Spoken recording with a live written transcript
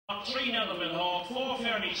3 Netherland Hawk, 4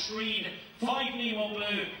 Fairney Screed, 5 Nemo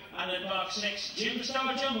Blue, and in box 6 Jim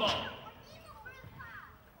Star Jumbo.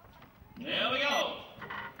 There we go.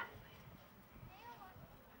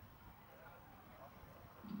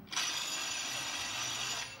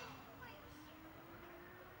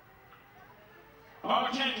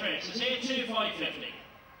 Our 10 tricks is 82550.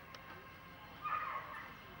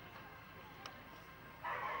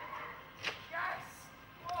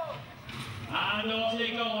 And off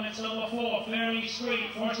they go, and it's number 4, Fairney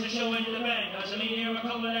Street, forced to show into the bend. Has a lead here a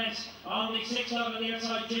couple of lengths on the 6 out of the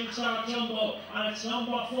outside, Jim Star Jumbo. And it's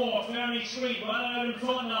number 4, Fairney Street, well out in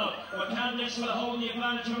front now. But Candice will hold the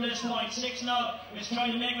advantage from this point. 6 now is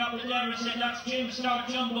trying to make up the deficit. That's Jim Star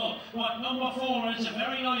Jumbo. But number 4 is a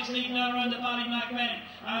very nice lead now around the Ballymac bend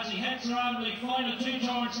as he heads around the final 2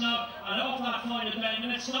 turns now and off that final bend.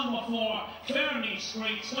 And it's number 4, Fairney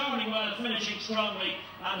Street, starting well, finishing strongly.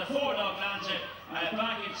 And the 4 dog lands it.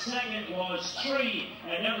 Back in second was 3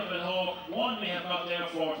 Netherland Hawk. 1 we have got there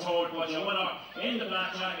for third, but your winner in the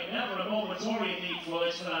black jacket. Never a moment's worry indeed for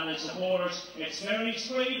this and his supporters. It's Fairney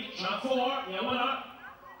Street, top 4, your winner.